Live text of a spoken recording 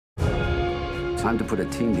Time to put a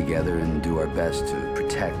team together and do our best to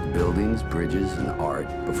protect buildings, bridges, and art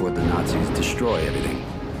before the Nazis destroy everything.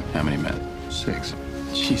 How many men? 6.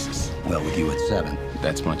 Jesus. Well, with you at 7.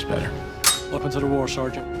 That's much better. Weapons of the war,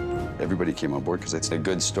 Sergeant. Everybody came on board because it's a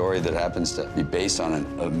good story that happens to be based on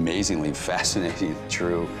an amazingly fascinating,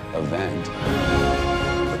 true event.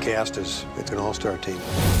 The cast it's an all-star team.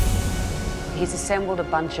 He's assembled a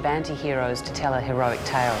bunch of anti-heroes to tell a heroic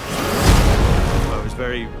tale. I was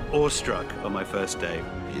very awestruck on my first day.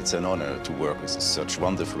 It's an honor to work with such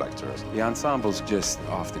wonderful actors. The ensemble's just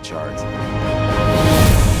off the charts.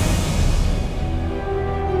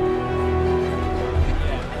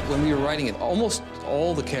 When we were writing it, almost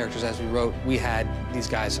all the characters as we wrote, we had these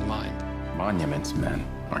guys in mind. Monuments men.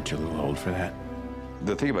 Aren't you a little old for that?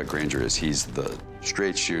 The thing about Granger is he's the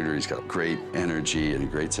straight shooter. He's got great energy and a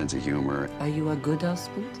great sense of humor. Are you a good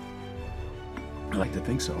husband? I like to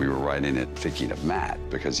think so. We were writing it thinking of Matt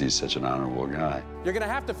because he's such an honorable guy. You're gonna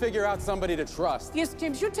have to figure out somebody to trust. Yes,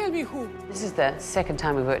 James, you tell me who. This is the second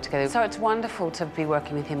time we've worked together, so it's wonderful to be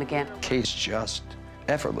working with him again. Kay's just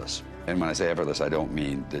effortless. And when I say effortless, I don't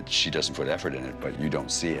mean that she doesn't put effort in it, but you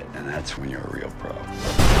don't see it, and that's when you're a real pro.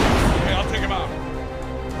 Hey, I'll take him out.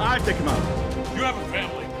 I take him out. You have a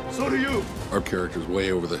family. So do you. Our character's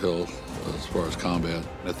way over the hill as far as combat.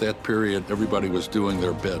 At that period, everybody was doing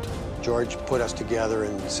their bit. George put us together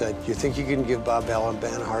and said, "You think you can give Bob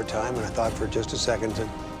Balaban a hard time?" And I thought for just a second, and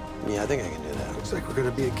yeah, I think I can do that. Looks like we're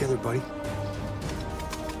gonna be together, buddy.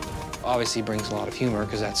 Obviously, he brings a lot of humor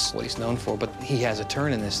because that's what he's known for, but he has a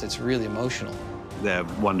turn in this that's really emotional. They're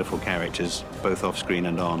wonderful characters, both off screen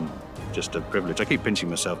and on. Just a privilege. I keep pinching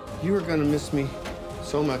myself. You are gonna miss me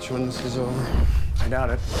so much when this is over. I doubt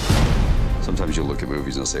it. Sometimes you'll look at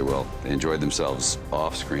movies and say, well, they enjoyed themselves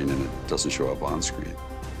off screen and it doesn't show up on screen.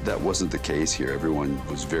 That wasn't the case here. Everyone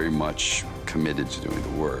was very much committed to doing the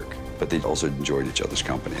work, but they also enjoyed each other's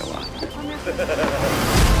company a lot. The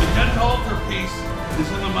 10th altar piece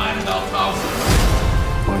is in the mind of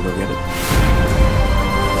Althausen. Want to go get it?